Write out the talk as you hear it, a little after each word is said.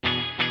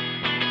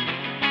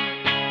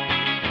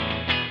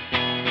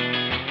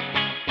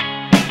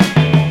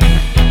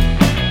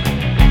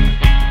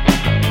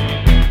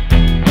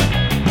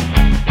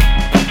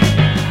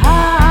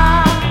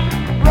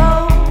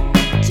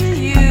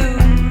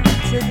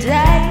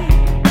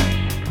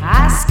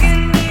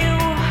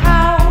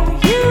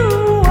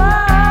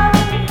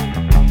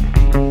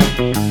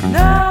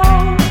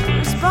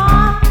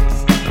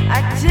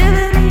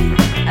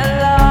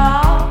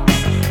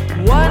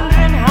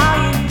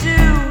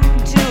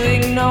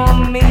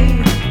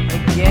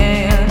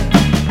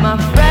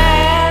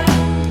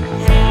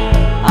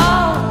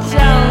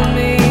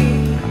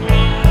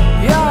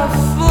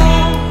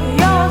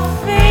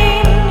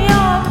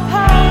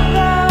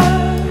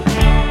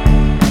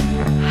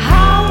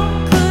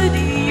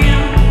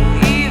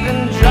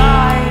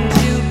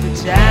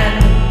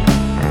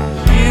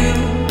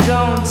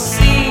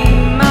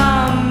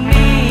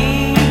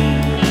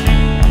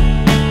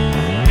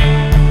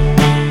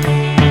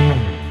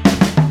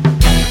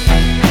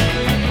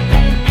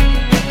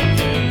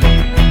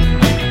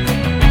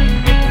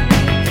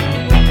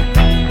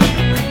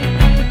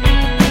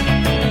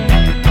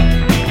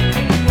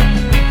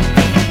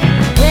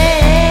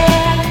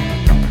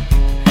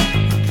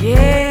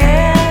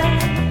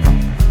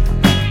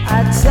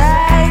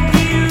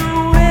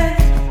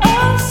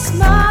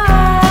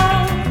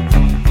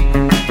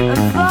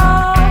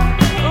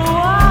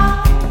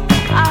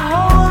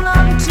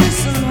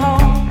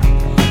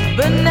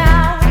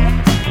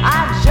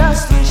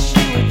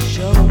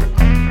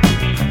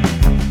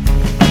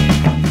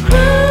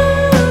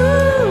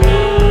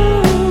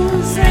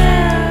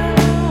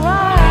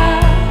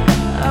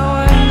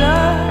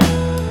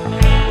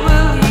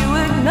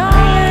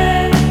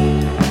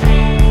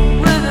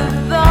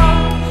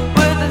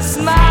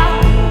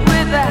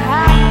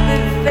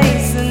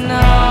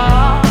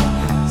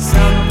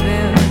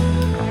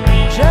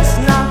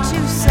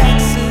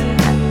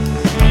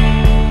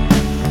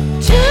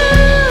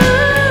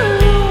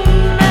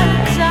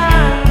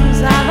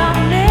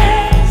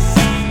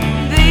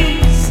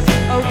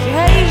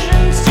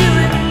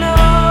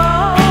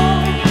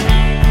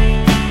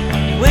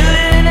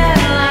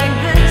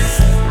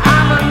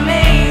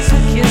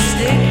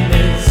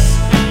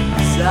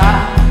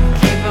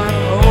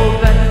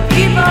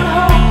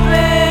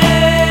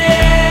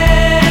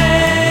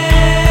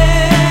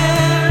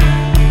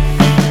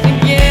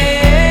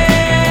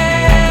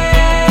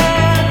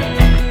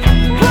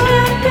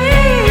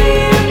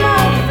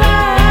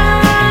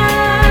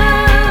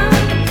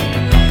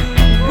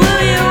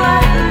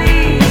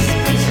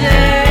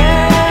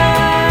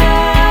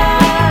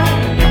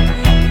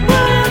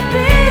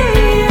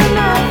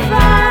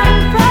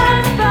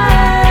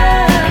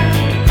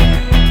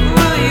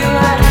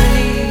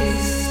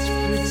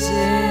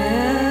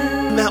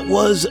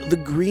was the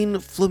Green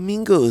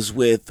Flamingos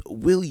with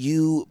Will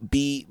You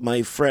Be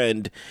My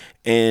Friend?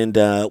 And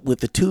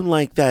with a tune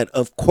like that,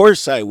 of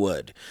course I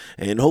would.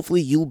 And hopefully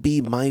you'll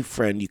be my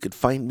friend. You could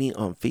find me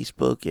on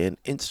Facebook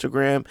and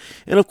Instagram,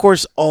 and of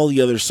course all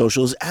the other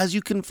socials as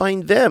you can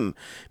find them,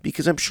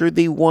 because I'm sure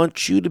they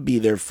want you to be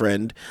their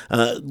friend.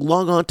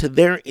 Log on to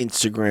their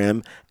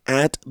Instagram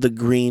at the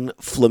Green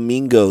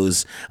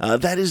Flamingos.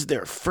 That is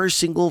their first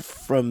single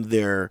from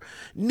their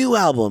new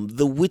album,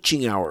 The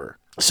Witching Hour.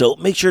 So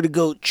make sure to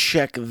go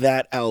check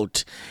that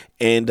out.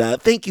 And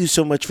thank you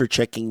so much for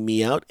checking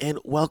me out, and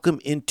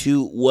welcome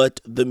into What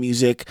the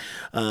Music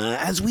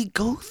as we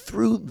go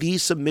through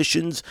these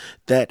submissions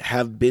that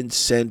have been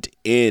sent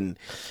in.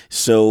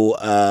 So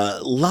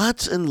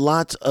lots and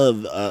lots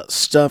of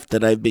stuff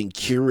that I've been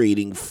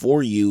curating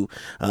for you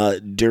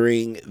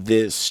during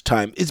this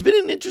time. It's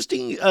been an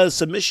interesting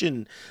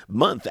submission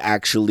month,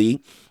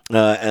 actually,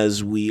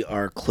 as we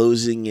are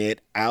closing it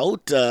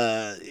out.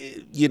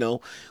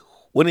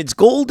 When it's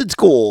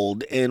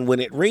gold, and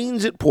when it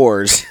rains, it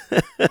pours.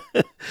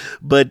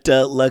 But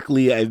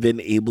luckily, I've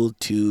been able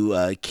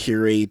to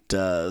curate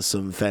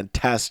some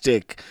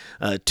fantastic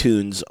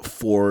tunes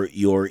for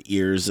your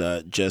ears,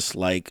 just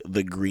like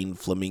the Green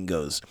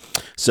Flamingos.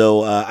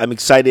 So I'm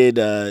excited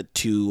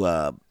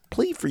to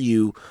play for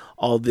you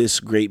all this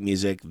great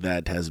music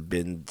that has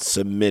been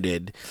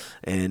submitted,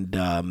 and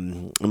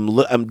I'm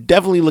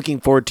definitely looking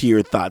forward to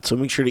your thoughts. So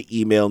make sure to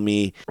email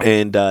me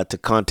and to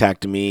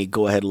contact me.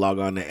 Go ahead, log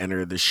on to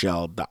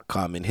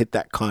entertheshell.com and hit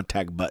that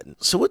contact button.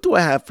 So what do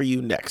I have for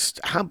you next?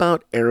 How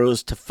about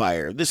Arrows to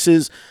Fire? This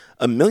is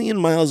A Million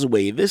Miles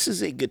Away. This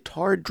is a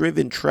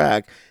guitar-driven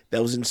track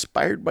that was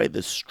inspired by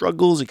the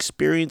struggles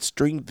experienced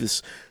during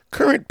this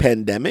current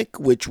pandemic,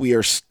 which we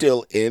are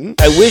still in.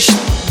 I wish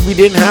we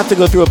didn't have to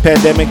go through a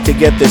pandemic to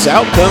get this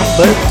outcome,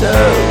 but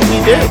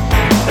we did.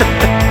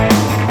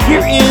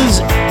 Here is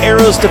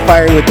Arrows to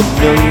Fire with A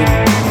Million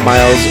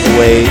Miles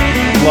Away.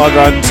 Log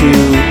on to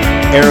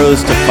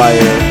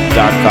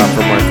arrowstofire.com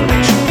for more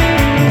information.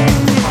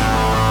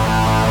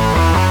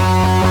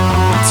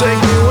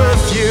 Take me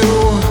with you,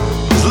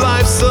 'cause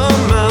life's a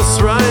mess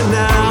right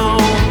now.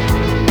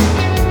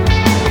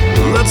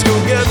 Let's go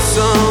get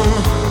some.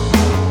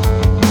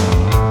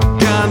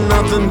 Got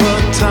nothing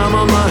but time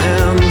on my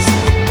hands.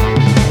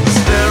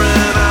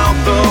 Staring out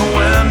the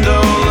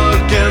window,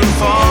 looking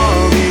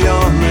far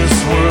beyond this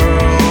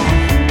world.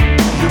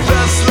 Your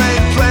best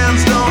laid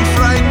plans don't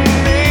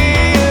frighten me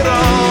at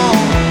all.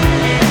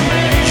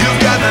 You've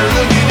got that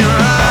look in your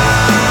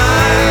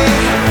eye,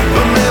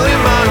 a million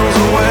miles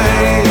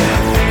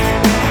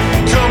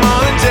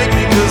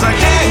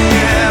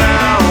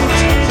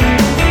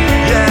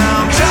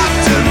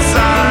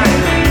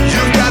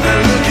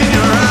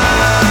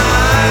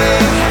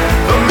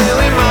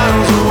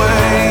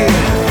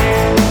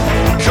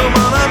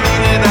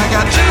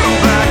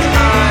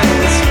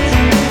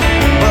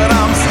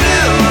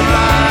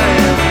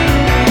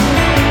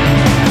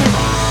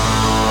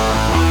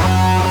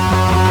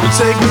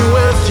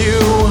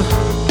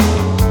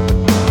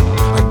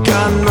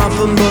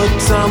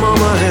time on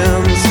my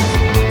hands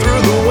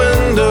through the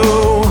window.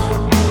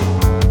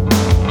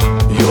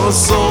 Your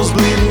soul's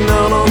bleeding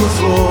out on the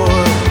floor.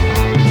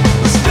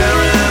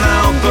 Staring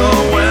out the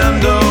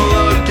window,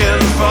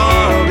 looking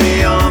far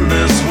beyond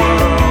this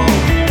world.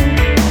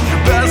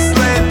 Your best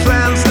laid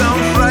plans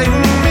don't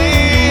frighten me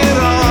at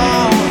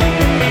all.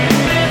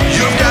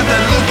 You've got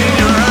that look in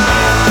your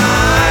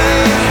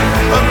eye,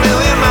 a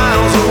million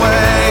miles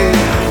away.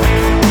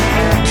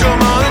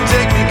 Come on and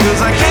take me,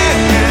 'cause I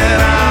can't get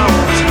out.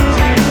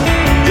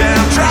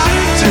 Yeah, I'm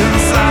trapped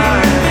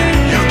inside.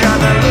 You've got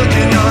that look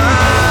in your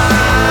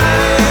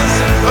eyes,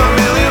 a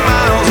million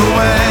miles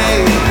away.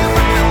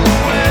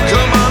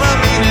 Come on, I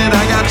mean it,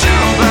 I got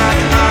two black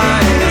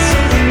eyes,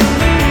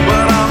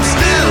 but I'm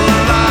still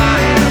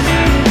alive.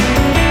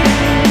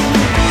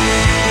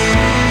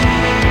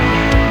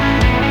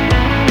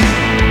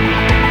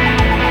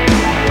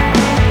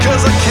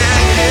 'Cause I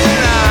can't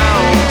get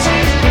out.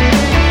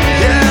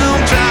 Yeah,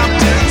 I'm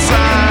trapped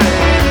inside.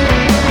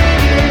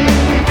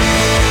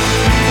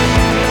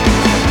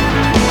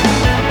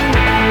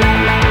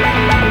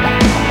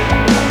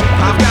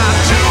 I've got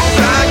two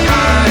black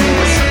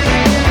eyes,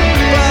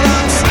 but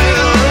I'm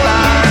still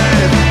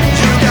alive.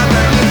 You got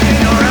that look in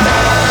your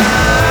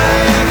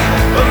eye,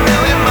 a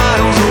million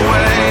miles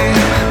away.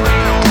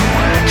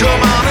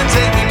 Come on and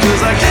take me,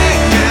 'cause I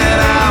can't get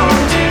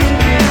out.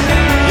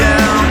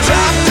 Yeah, I'm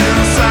trapped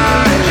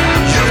inside.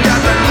 You got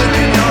that look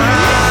in your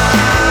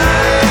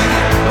eye,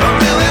 a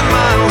million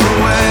miles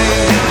away.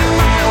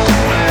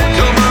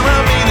 Come on, I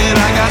mean it, I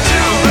got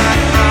two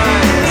black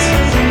eyes,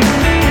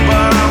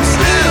 but I'm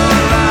still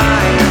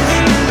alive.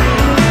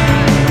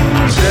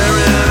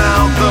 Staring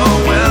out the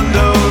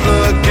window,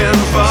 looking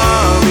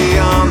far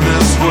beyond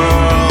this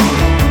world.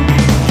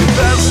 Your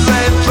best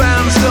laid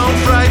plans don't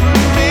frighten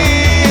me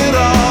at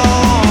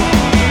all.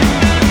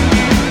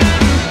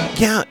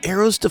 Yeah,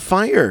 Arrows to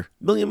Fire,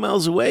 Million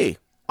Miles Away.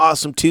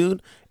 Awesome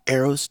tune,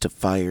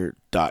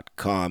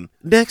 arrowstofire.com.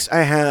 Next,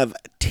 I have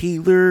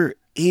Taylor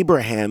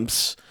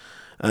Abrahams.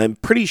 I'm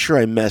pretty sure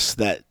I messed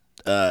that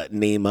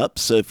name up,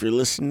 so if you're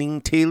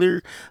listening,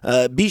 Taylor,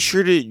 be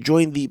sure to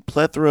join the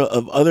plethora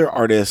of other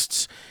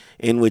artists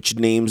in which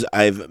names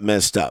I've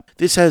messed up.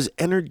 This has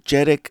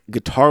energetic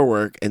guitar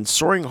work and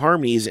soaring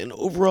harmonies and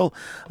overall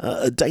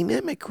a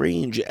dynamic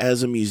range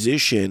as a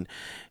musician,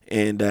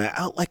 and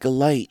Out Like a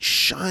Light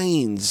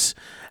shines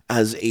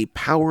as a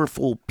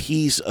powerful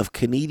piece of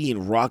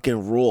Canadian rock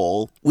and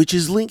roll, which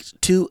is linked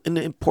to an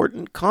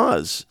important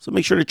cause. So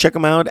make sure to check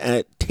them out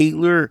at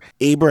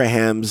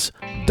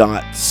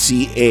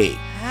taylorabrahams.ca.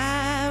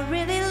 I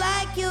really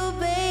like you,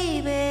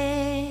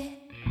 baby,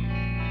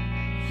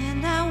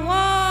 and I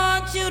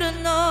want you to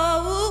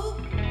know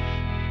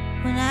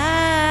when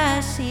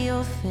I see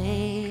your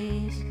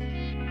face,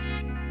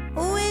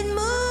 oh, it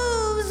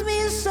moves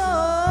me so,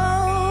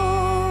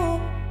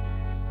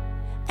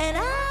 and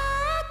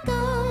I go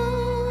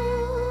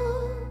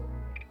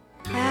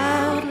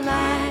out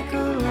like a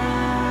light.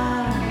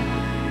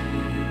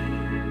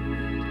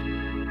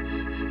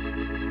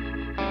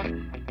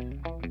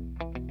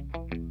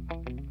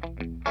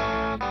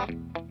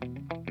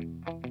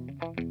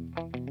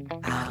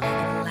 Out like a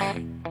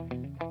light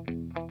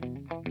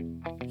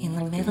in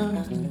the middle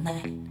of the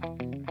night.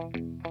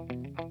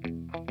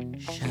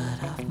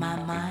 Shut off my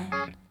mind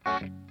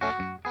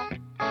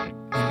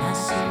when I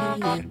see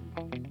you.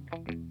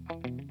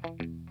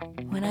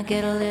 When I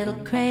get a little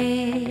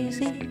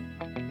crazy,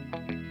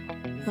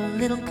 a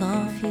little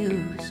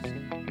confused,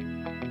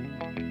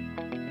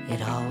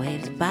 it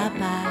always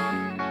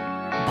bye-bye,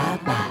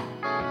 bye-bye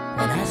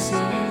when I see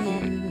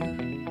you.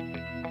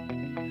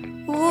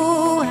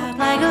 Ooh, out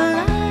like a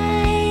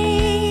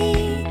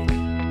light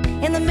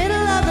in the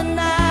middle of the night.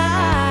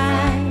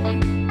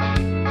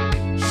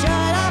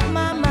 Shut up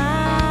my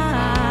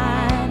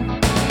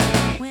mind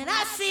when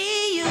I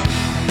see you.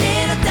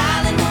 Little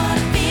darling, what a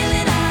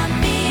feeling I'm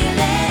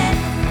feeling.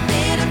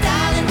 Little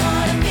darling,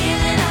 what a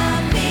feeling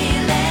I'm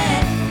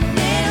feeling.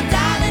 Little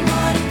darling,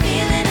 what a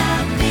feeling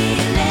I'm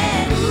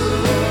feeling.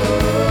 Ooh,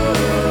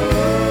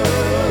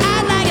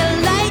 out like a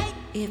light.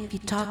 If you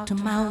talk to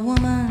my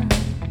woman,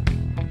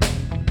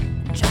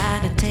 try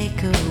to take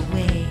her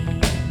away,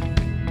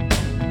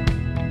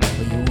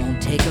 but you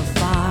won't take her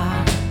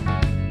far.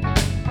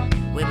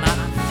 With my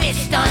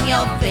fist on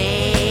your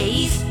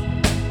face,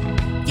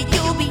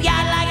 you'll be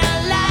out like a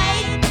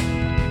light,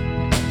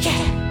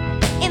 yeah,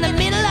 in the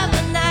middle of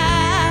the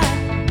night.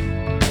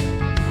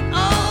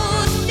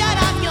 Oh, shut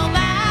up your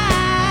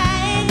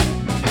mind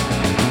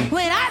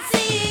when I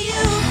see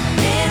you.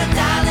 Little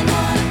darling,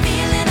 what a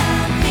feeling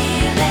I'm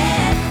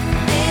feeling.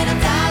 Little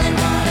darling,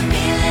 what a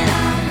feeling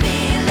I'm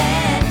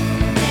feeling.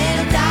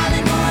 Little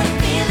darling, what a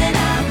feeling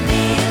I'm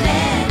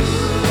feeling.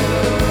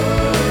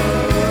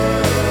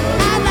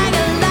 Out like a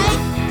light.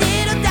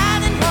 Little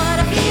darling, what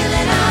a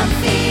feeling I'm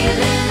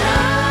feeling.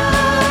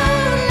 Oh.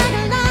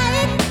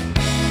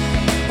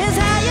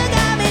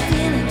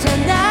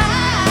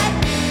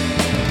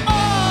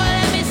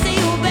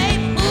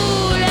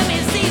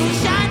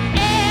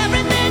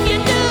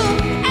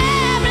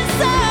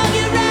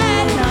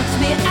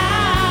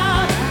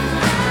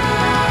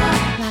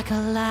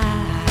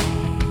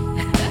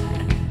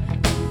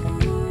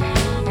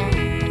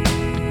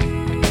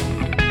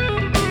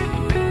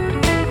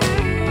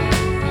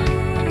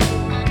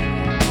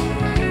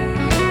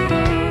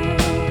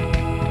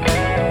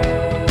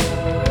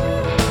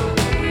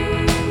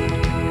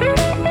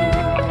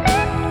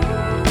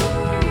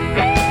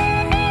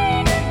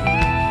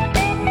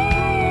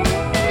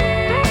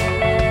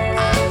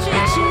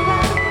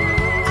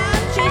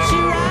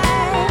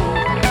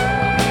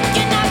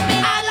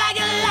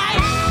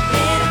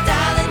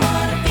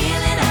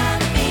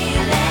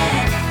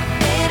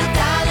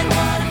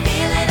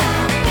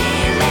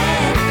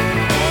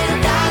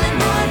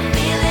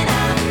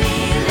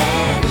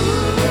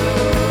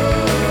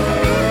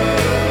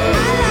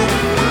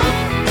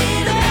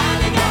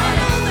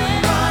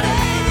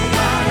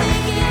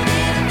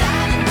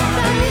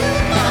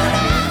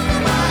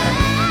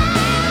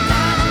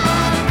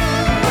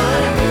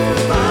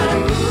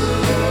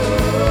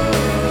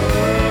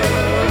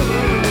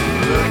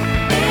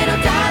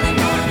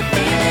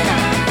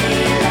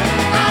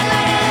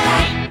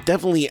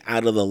 definitely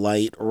Out of the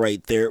Light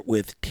right there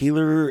with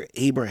Taylor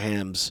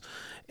Abrahams.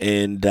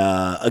 And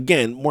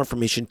again, more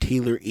information,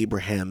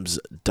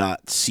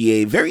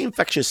 TaylorAbrahams.ca. Very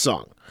infectious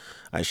song,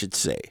 I should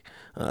say.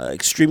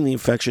 Extremely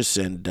infectious,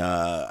 and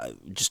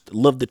just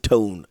love the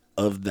tone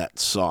of that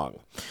song.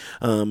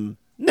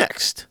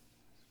 Next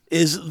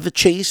is The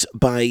Chase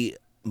by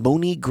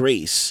Moni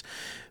Grace.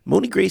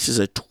 Moni Grace is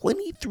a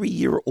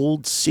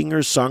 23-year-old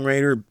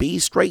singer-songwriter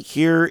based right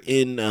here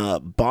in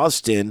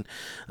Boston,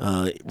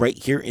 right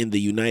here in the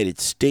United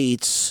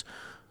States.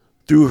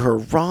 Through her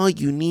raw,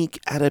 unique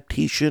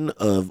adaptation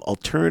of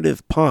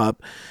alternative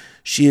pop,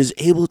 she is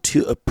able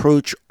to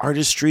approach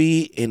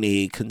artistry in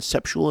a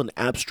conceptual and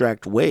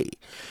abstract way.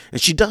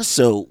 And she does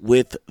so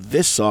with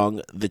this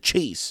song, The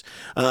Chase.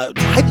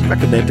 Highly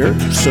recommend her,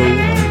 so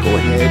go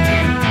ahead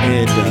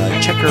and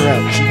check her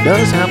out. She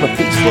does have a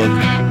Facebook.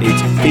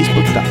 It's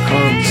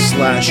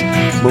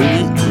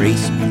facebook.com/Moni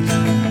Grace Music.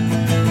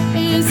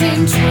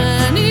 Isn't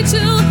 22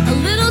 a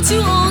little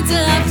too old to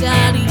have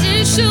daddy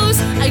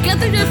issues? I get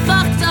that you're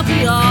fucked up,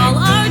 we all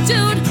are,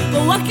 dude.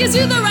 But what gives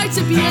you the right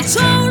to be a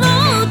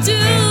total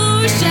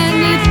douche?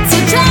 And it's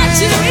a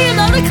tattoo, even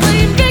though to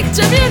claim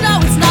victim, you know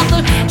it's not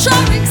the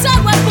charming,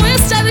 sad, white boy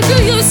aesthetic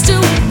you're used to.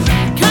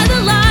 Kinda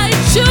like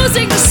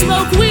choosing to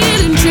smoke weed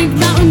and drink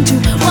Mountain Dew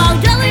while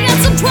yelling at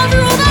some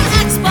 12-year-old on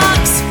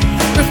Xbox.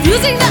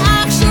 Refusing to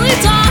actually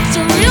talk to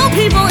real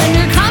people in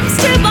your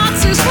confiscated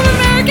boxers from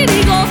American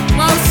Eagle.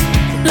 Close.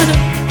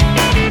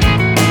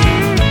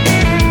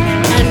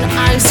 And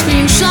I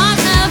screenshot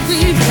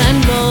every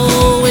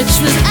Venmo, which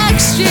was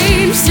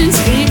exchanged since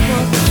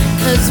April.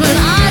 Cause when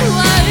I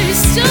was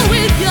still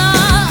with ya,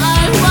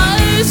 I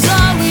was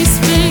always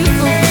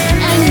faithful.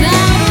 And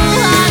now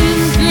I'm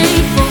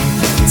grateful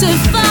to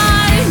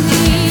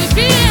finally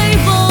be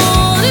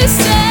able to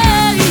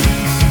say,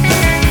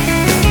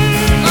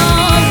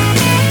 oh,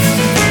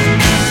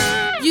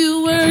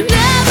 you were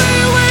never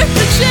worth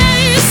the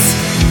chase.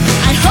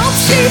 I hope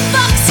she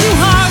fucks you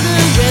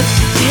harder with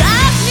the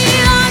acne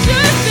on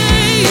your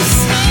face.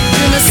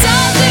 You're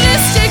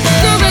misogynistic,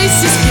 the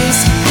racist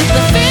goose with the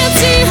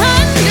fancy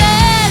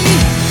Hyundai.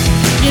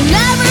 You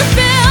never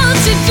fail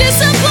to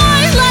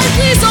disappoint, like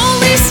please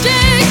only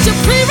stick to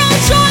pre-roll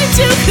joints.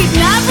 You could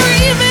never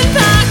even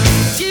pack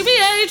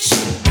TBH.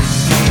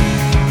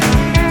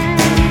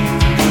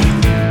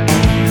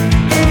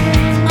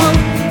 Oh,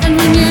 and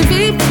when your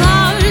vape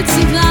cards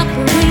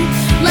evaporate,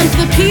 like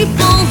the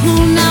people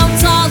who now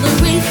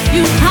tolerate,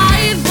 you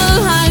hide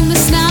behind the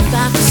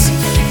snapbacks,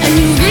 and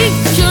you reek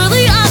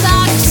purely of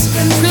acts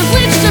and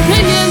privileged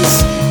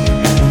opinions,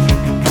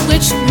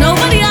 which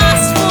nobody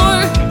asked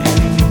for.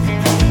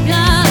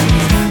 Yeah.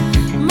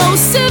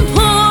 Most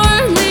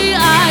importantly,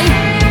 I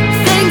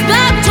think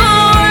that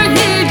door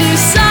he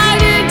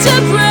decided to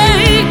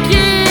break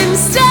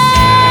instead.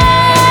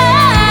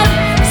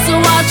 So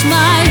watch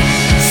my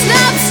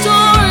Snap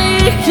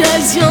story,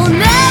 'cause you'll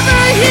never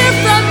hear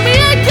from me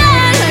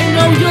again. I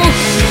know you'll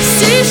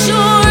see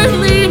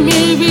shortly,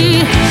 maybe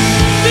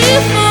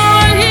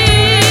before he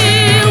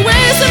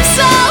weighs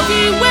himself,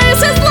 he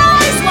weighs his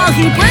lies while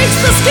he breaks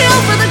the scale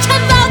for the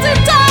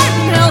 10,000th time.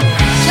 He'll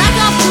jack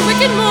off to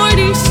Rick and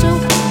Morty, so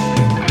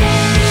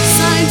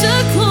signed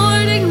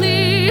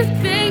accordingly.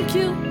 Thank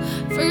you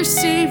for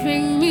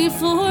saving me,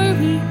 for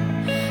we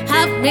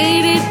have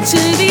made it to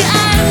the end.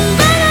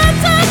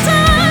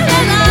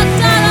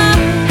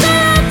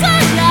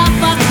 Yeah,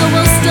 fuck, but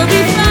we'll still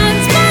be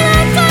friends.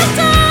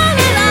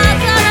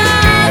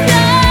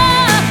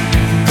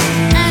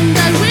 And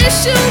I wish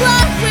you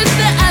luck with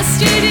the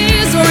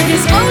STDs or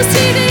his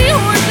OCD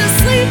or just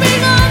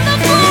sleeping on the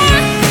floor.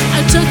 I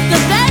took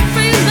the bed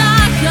frame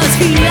back 'cause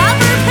he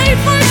never paid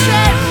for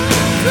shit.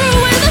 Threw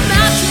away the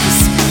mattress.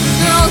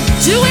 Girl,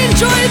 do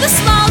enjoy the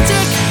small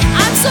dick.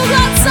 I'm so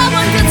glad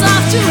someone gets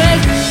off to it.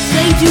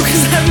 Thank you,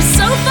 'cause I was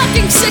so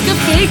fucking sick of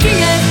faking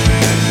it.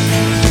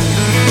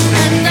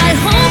 And I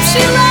hope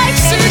she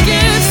likes her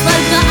gifts,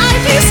 like the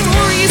IP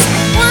stories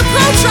or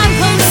pro-Trump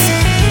posts.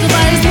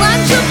 Devise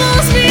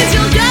Lunchables means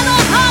you'll get a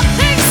hot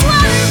pink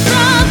sweater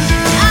from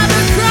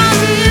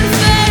Abercrombie and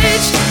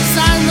Fitch.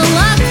 Sign the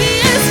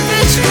luckiest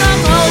bitch from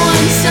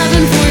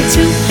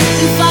 01742.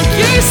 And fuck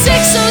your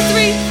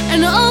 603.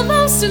 And oh,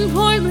 most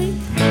importantly,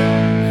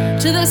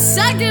 to the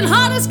second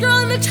hottest girl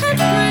in the 10th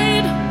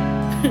grade.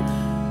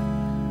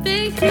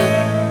 Thank you.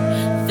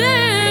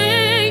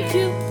 Thank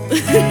you.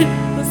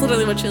 That's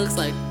literally what she looks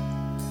like.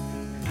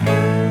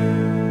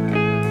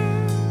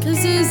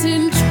 'Cause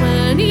isn't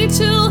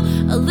 22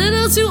 a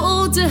little too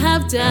old to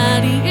have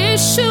daddy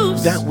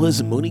issues? That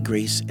was Moni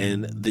Grace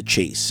and The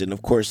Chase. And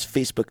of course,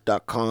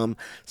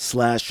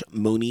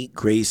 facebook.com/Moni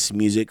Grace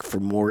Music for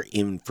more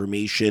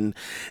information.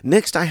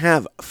 Next, I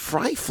have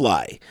Fry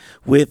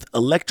with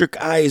Electric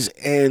Eyes.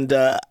 And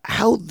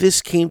how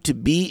this came to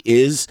be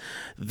is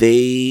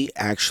they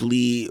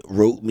actually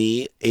wrote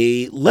me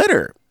a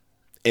letter.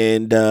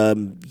 And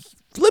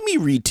let me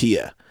read to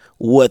you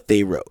what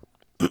they wrote.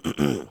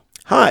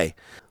 Hi,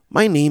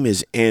 my name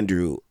is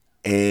Andrew,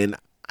 and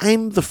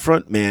I'm the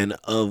frontman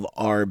of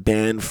our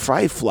band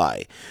Fry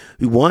Fly.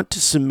 We want to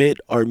submit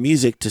our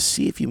music to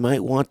see if you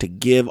might want to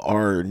give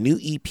our new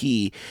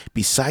EP,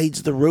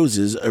 Besides the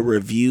Roses, a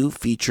review,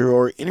 feature,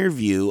 or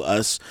interview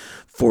us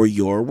for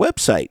your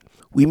website.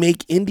 We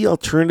make indie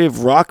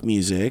alternative rock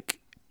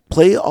music,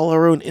 play all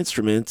our own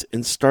instruments,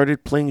 and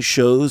started playing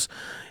shows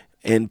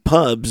and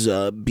pubs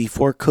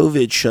before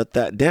COVID shut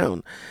that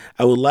down.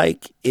 I would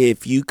like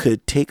if you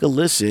could take a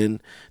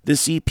listen.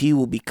 This EP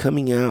will be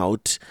coming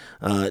out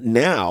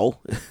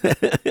now.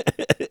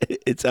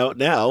 It's out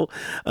now,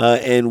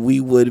 and we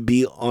would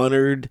be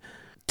honored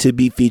to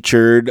be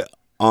featured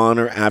on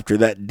or after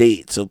that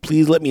date. So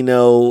please let me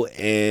know,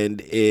 and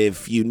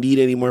if you need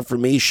any more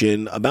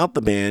information about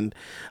the band,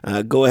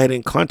 go ahead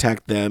and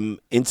contact them.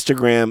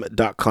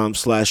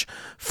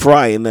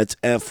 Instagram.com/Fry, and that's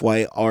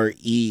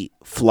FYRE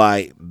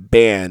Fly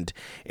Band.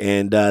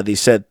 And they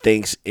said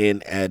thanks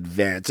in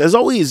advance. As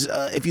always,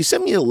 if you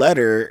send me a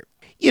letter,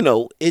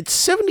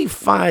 it's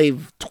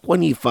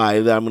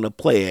 75-25 that I'm going to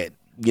play it.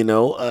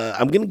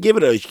 I'm going to give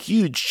it a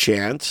huge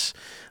chance,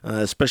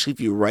 especially if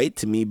you write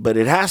to me, but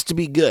it has to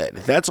be good.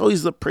 That's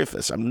always the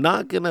preface. I'm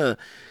not going to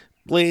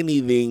play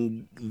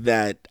anything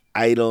that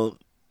I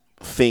don't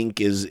think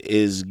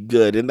is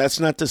good. And that's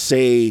not to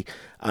say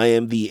I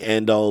am the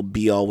end all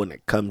be all when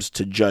it comes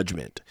to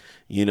judgment.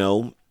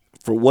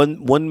 For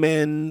one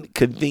man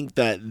could think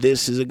that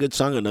this is a good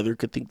song, another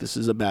could think this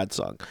is a bad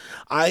song.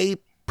 I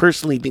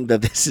personally think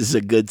that this is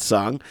a good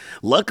song,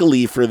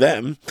 luckily for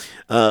them.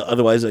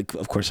 Otherwise,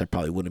 of course, I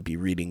probably wouldn't be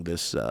reading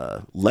this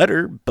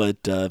letter, but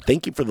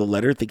thank you for the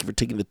letter. Thank you for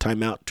taking the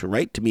time out to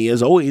write to me.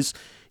 As always,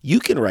 you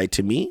can write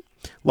to me.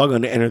 Log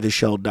on to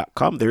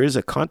entertheshell.com. There is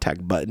a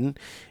contact button,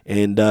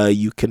 and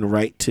you can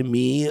write to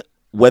me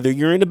whether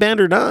you're in a band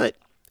or not,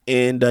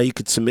 and you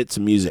could submit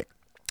some music.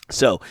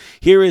 So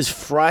here is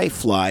Fry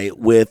Fly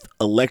with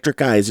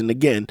Electric Eyes. And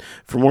again,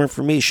 for more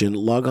information,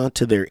 log on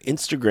to their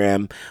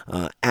Instagram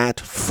at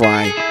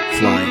Fry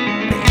Fly.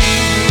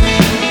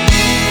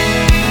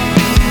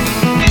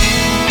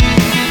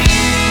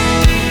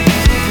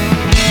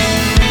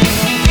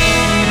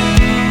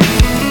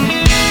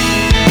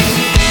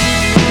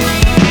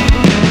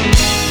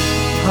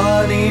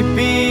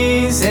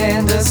 Honeybees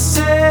and a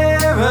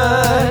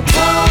serotonin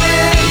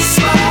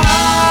smile.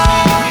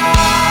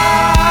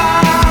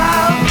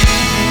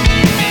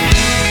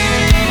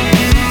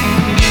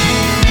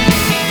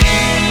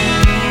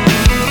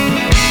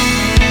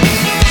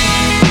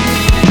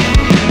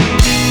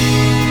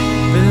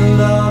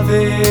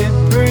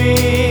 Beloved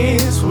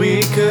breeze,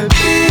 we could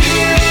be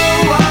here a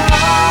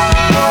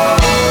while.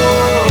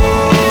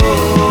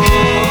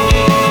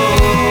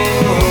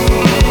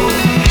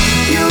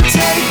 You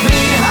take me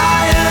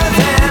higher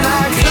than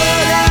I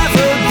could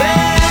ever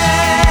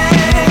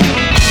been.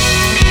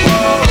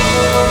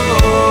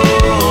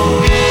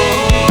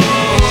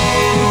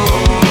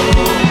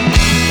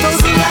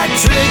 Those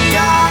electric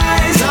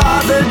eyes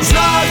are the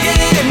drug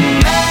in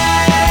me.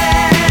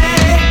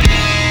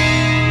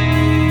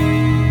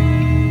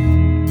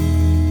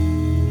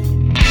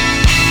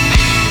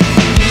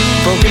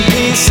 Broken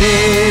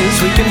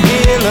pieces, we can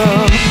heal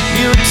them.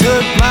 You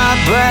took my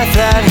breath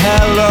at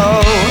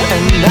hello,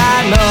 and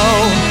I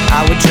know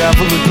I would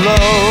travel the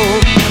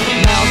globe.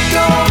 Now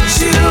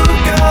don't you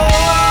go.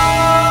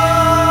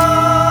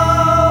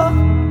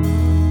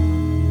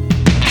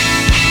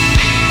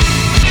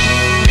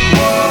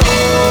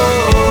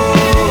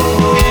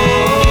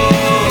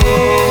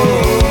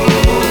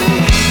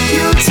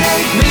 You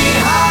take me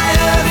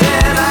higher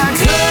than I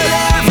could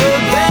ever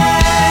been.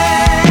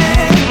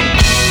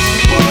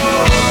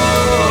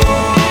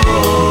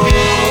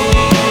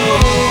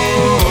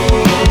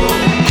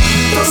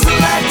 Those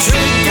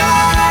electric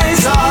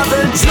eyes are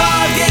the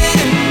drug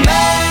in me.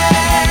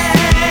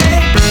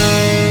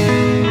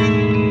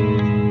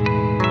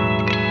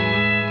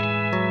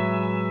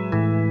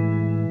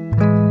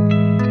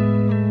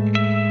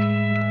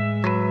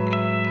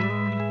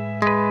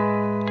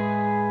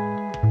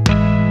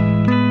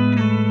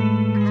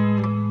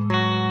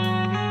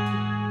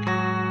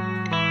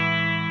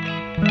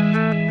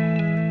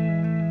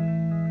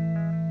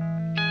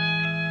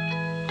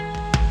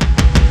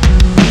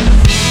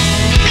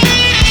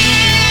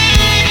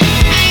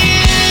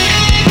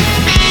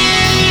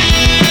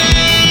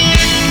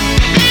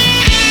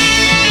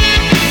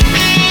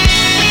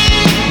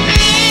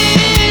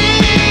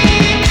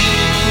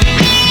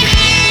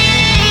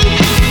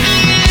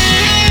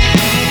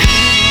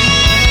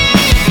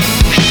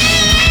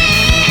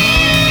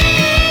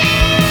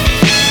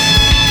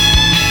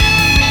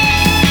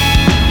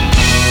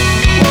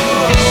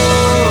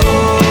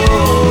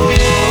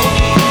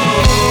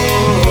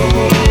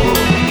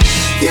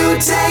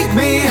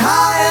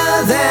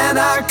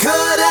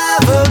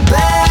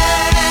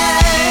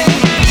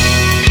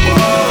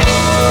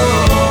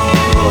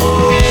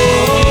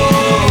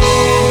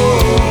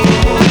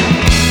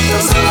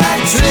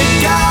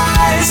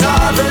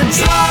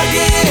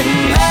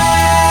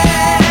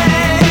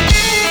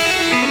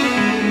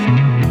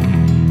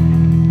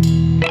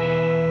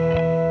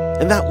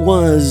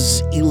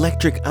 was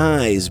Electric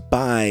Eyes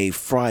by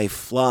Fry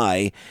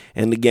Fly.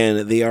 And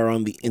again, they are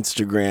on the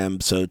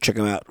Instagram, so check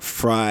them out,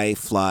 Fry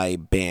Fly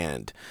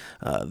Band.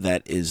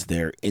 That is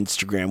their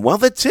Instagram. Well,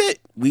 that's it.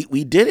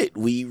 We did it.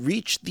 We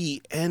reached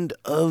the end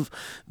of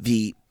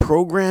the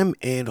program,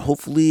 and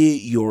hopefully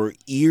your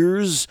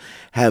ears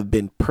have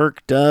been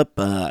perked up.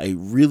 I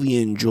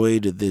really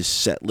enjoyed this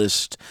set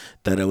list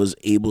that I was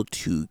able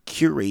to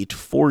curate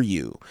for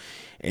you,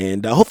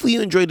 and hopefully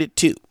you enjoyed it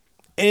too.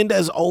 And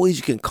as always,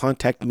 you can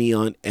contact me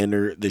on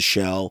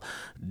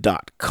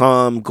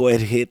entertheshell.com. Go ahead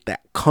and hit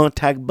that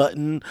contact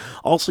button.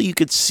 Also, you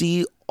could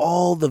see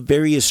all the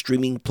various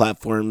streaming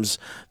platforms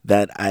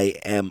that I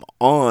am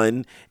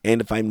on.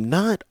 And if I'm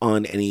not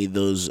on any of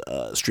those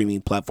streaming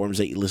platforms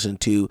that you listen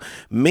to,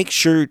 make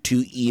sure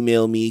to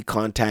email me,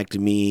 contact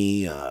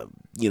me,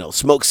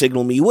 smoke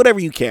signal me, whatever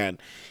you can,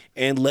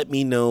 and let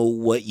me know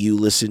what you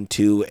listen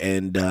to,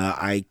 and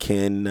I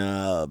can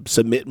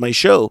submit my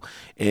show,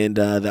 and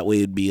that way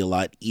it'd be a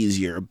lot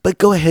easier. But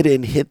go ahead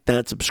and hit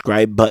that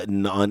subscribe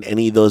button on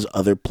any of those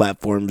other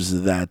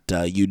platforms that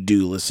you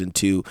do listen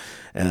to.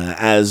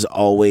 As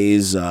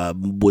always,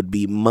 would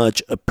be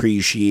much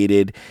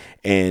appreciated.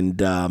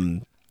 And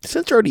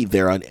since you're already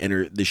there on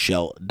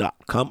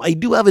entertheshell.com, I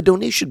do have a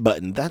donation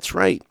button. That's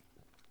right.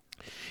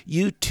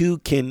 You too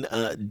can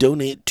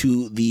donate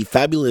to the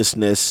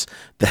fabulousness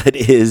that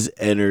is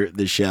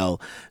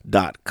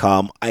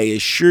entertheshell.com. I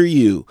assure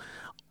you,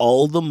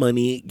 all the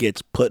money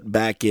gets put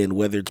back in,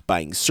 whether it's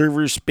buying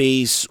server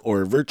space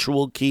or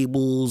virtual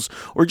cables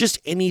or just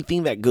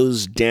anything that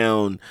goes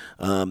down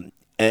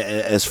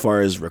as far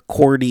as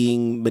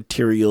recording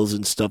materials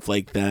and stuff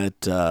like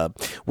that,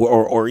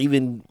 or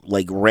even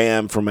like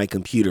RAM for my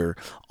computer.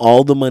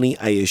 All the money,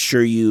 I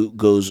assure you,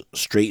 goes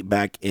straight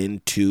back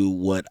into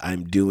what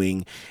I'm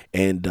doing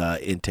and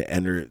into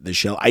Enter the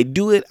Shell. I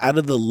do it out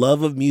of the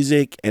love of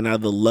music and out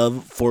of the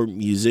love for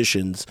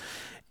musicians,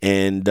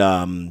 and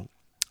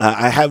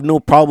I have no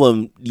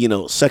problem,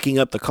 sucking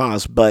up the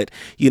cost, but,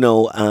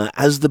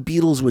 as the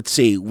Beatles would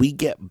say, we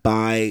get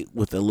by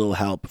with a little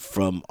help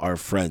from our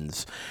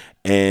friends.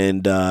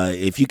 And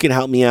if you can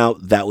help me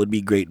out, that would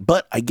be great.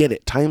 But I get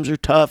it. Times are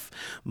tough.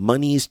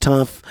 Money's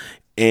tough.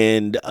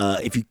 And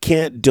if you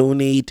can't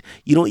donate,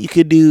 you know what you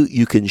could do?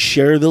 You can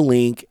share the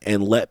link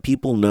and let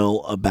people know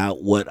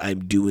about what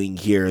I'm doing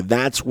here.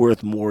 That's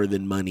worth more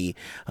than money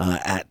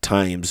at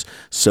times.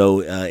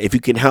 So if you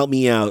can help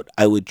me out,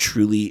 I would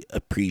truly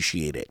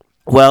appreciate it.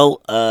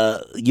 Well,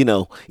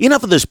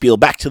 enough of the spiel.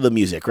 Back to the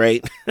music,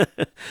 right?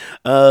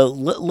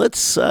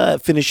 Let's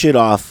finish it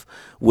off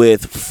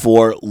with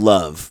For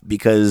Love,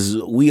 because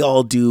we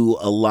all do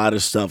a lot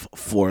of stuff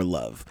for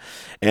love.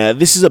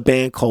 This is a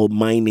band called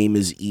My Name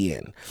is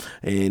Ian,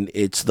 and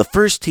it's the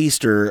first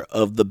taster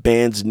of the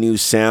band's new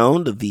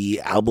sound.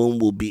 The album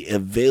will be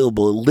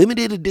available,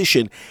 limited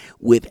edition,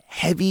 with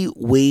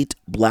heavyweight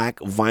black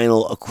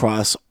vinyl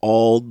across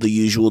all the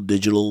usual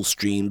digital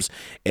streams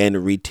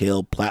and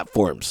retail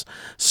platforms.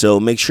 So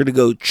make sure to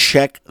go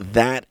check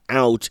that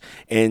out,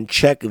 and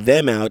check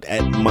them out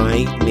at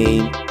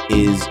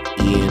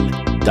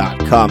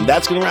mynameisin.com.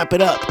 That's going to wrap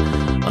it up.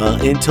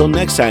 Until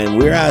next time,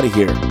 we're out of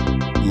here.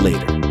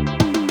 Later.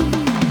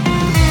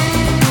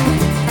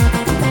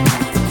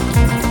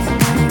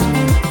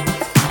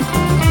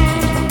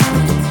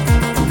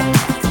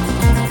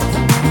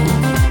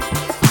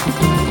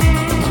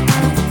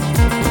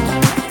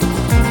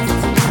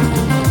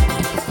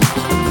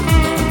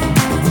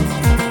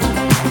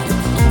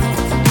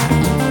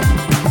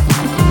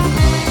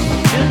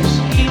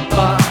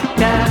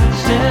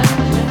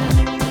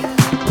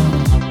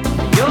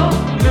 Your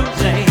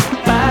music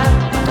bad.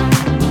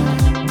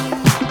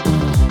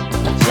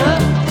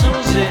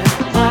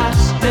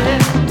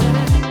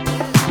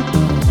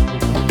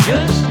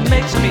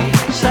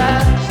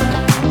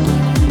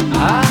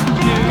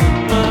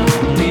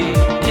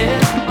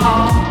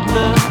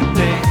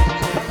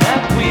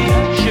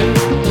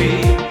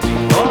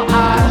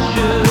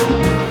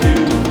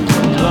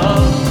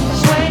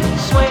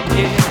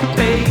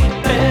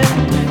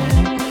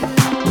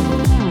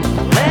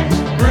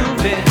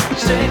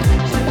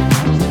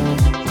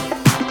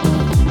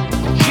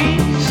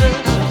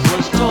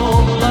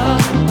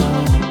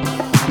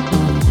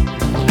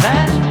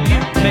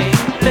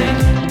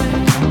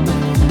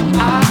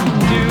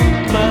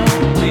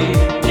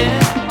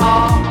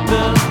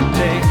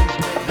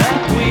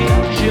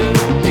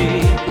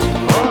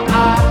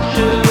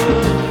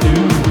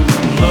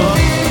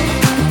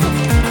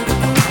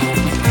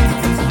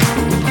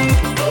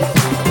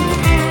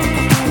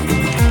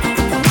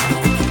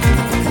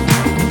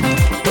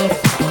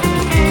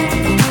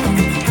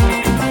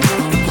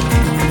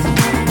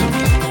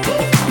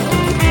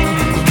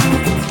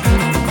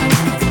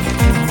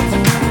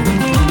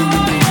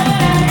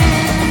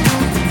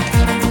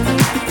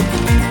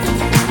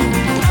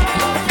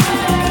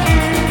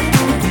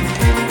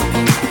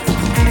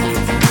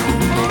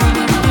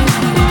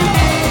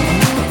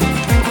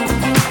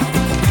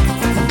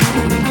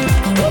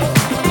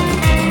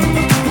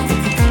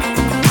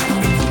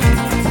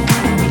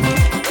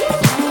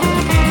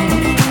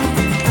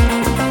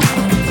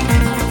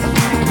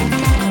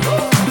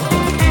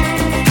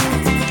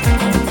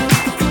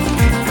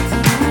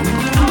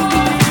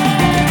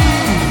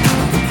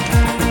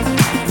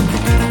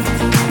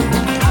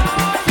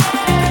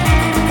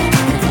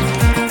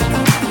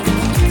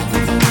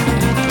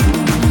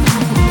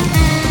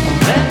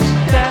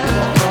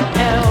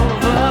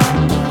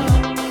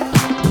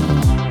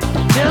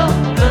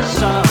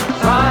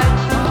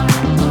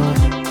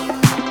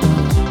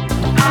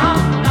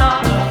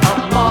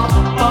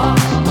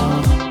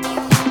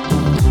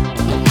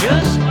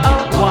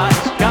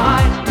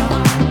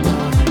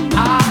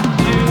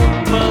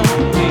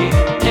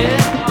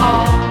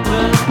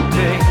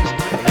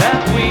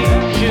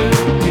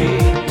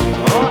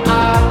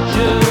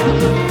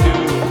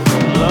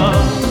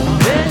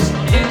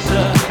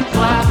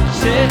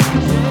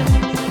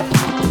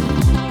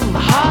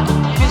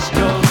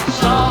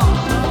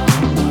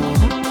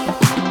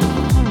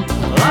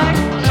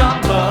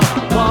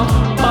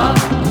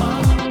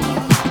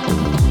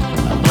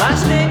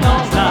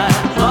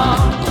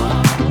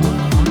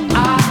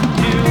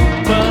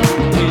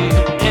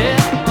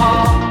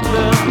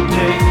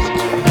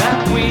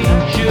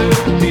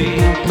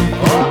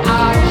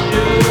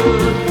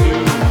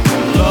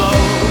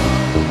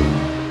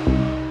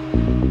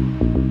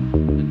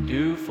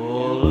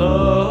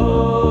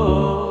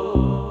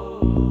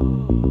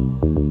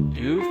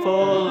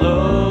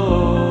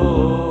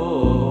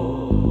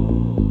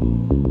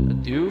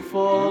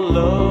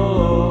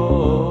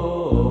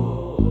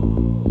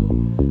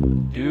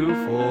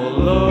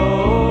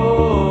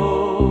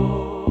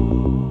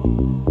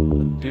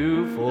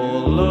 you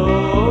for love.